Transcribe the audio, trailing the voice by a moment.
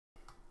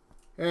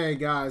Hey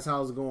guys,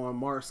 how's it going?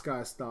 Mark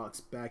Sky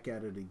Stocks back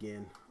at it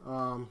again.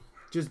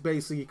 Just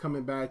basically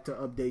coming back to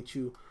update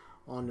you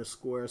on the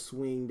square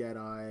swing that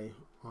I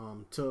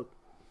took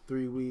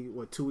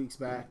 2 weeks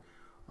back.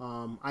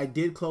 I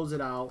did close it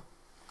out.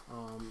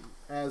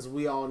 As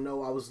we all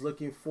know, I was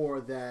looking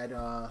for that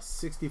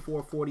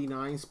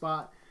 64.49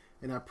 spot,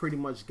 and I pretty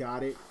much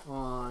got it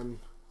on,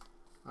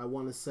 I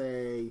want to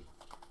say,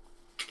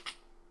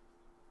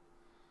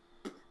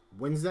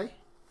 Wednesday.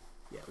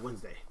 Yeah,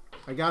 Wednesday.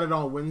 I got it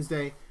on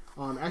Wednesday.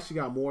 Actually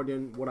got more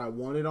than what I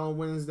wanted on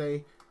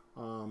Wednesday.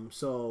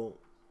 So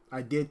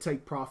I did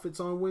take profits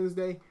on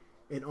Wednesday.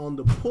 And on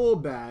the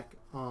pullback,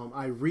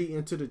 I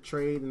re-entered the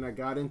trade and I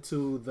got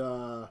into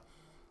the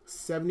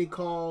 70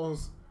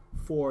 calls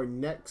for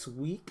next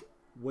week,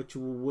 which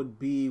would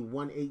be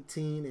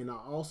 118. And I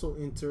also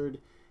entered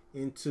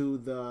into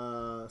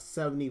the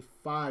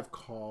 75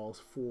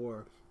 calls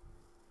for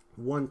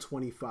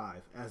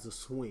 125 as a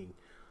swing.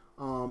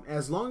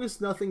 As long as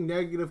nothing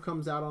negative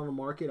comes out on the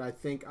market, I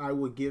think I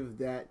would give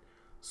that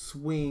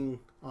swing,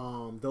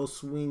 those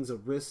swings a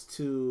risk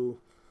to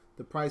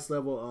the price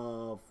level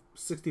of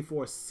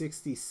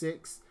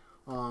 64.66.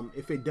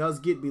 If it does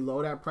get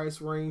below that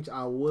price range,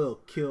 I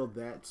will kill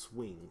that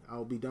swing.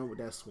 I'll be done with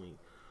that swing.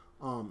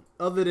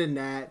 Other than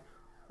that,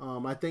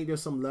 I think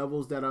there's some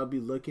levels that I'll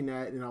be looking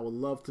at, and I would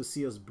love to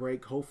see us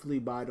break, hopefully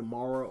by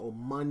tomorrow or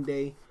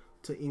Monday,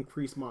 to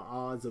increase my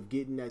odds of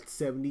getting that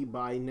 70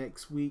 by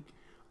next week.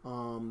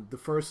 The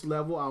first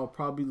level I'll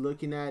probably be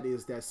looking at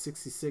is that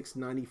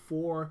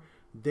 66.94,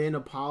 then a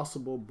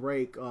possible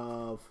break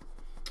of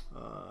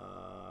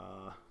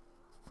I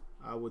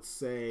would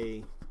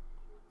say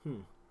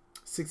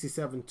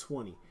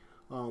 67.20.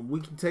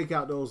 We can take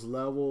out those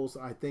levels.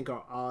 I think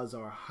our odds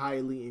are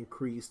highly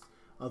increased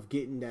of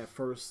getting that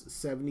first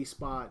 70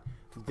 spot.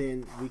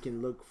 Then we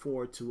can look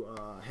forward to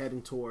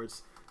heading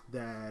towards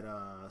that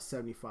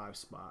 75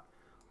 spot.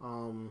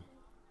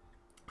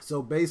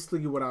 So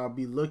basically what I'll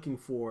be looking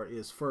for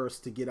is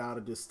first to get out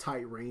of this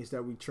tight range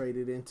that we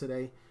traded in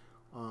today.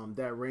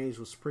 That range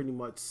was pretty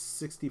much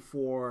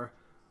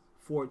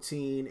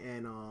 64.14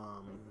 and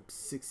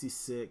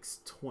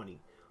 66.20.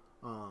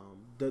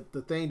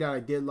 The thing that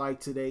I did like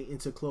today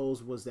into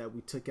close was that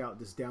we took out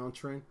this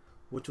downtrend,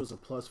 which was a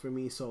plus for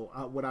me. So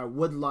what I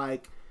would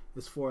like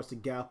is for us to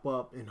gap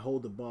up and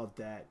hold above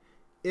that.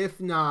 If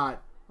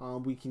not,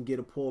 we can get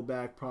a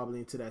pullback probably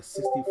into that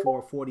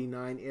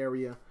 64.49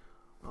 area.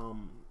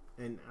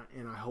 And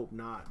I hope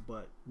not,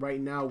 but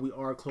right now we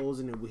are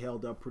closing and we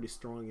held up pretty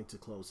strong into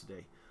close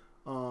today.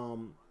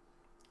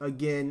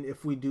 Again,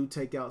 if we do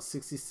take out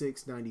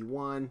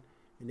 66.91 and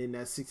then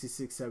that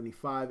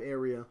 66.75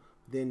 area,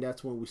 then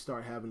that's when we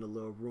start having a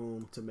little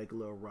room to make a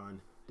little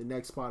run. The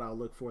next spot I'll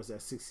look for is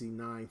at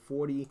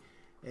 69.40,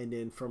 and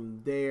then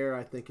from there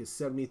I think it's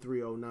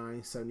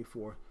 73.09,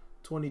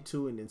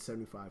 74.22, and then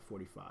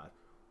 75.45,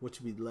 which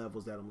would be the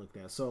levels that I'm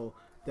looking at. So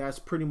that's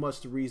pretty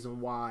much the reason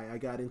why I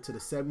got into the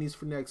 70s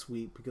for next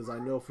week, because I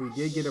know if we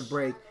did get a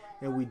break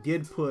and we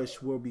did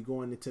push, we'll be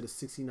going into the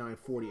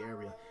 69.40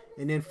 area.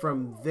 And then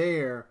from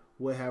there,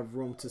 we'll have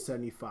room to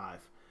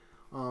 75.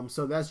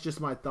 So that's just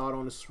my thought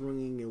on the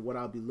swinging and what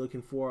I'll be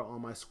looking for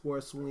on my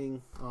square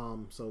swing.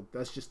 So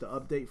that's just the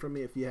update from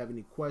me. If you have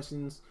any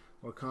questions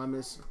or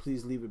comments,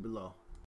 please leave it below.